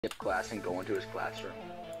skip class and go into his classroom.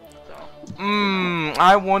 So.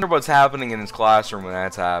 I wonder what's happening in his classroom when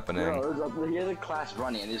that's happening. No, he has a class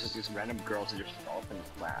running, and there's just these random girls that just show up in his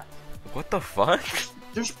class. What the fuck?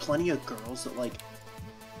 There's plenty of girls that like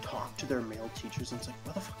talk to their male teachers, and it's like,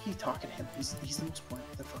 why the fuck are you talking to him? He's the most boring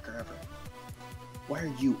motherfucker ever. Why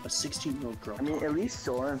are you, a 16-year-old girl? I mean, at least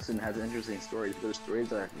Sorensen has interesting stories. There's stories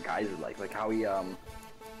that guys would like how he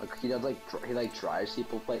he does he drives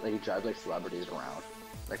people like he drives like celebrities around,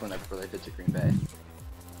 like when they visit Green Bay.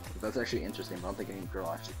 That's actually interesting, but I don't think any girl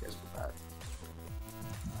actually cares about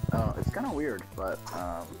that. It's kind of weird, but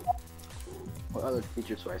what other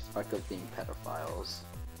teachers do I suspect of being pedophiles?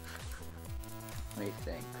 Let me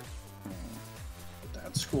think.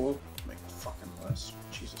 That school? Make the fucking list.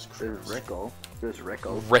 Jesus Christ. There's Rickle. There's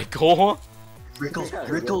Rickle. Rickle?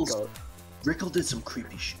 Rickle did some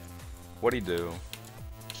creepy shit. What'd he do?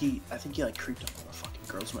 I think he like creeped up on the fucking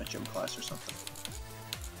girls in my gym class or something.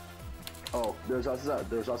 Oh, there's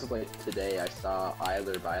also like today I saw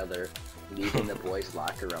Byler leaving the boys'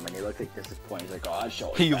 locker room and he looked like disappointed. He's like, oh, that show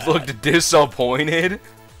was He bad. looked disappointed?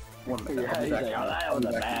 One minute. Yeah, he's like, oh, that was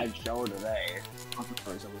a bad show today.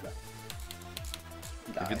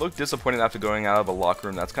 If you look disappointed after going out of the locker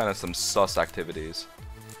room, that's kind of some sus activities.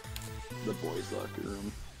 The boys' locker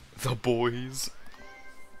room. The boys.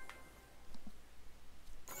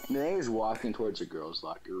 And then he was walking towards a girls'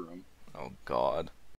 locker room. Oh god.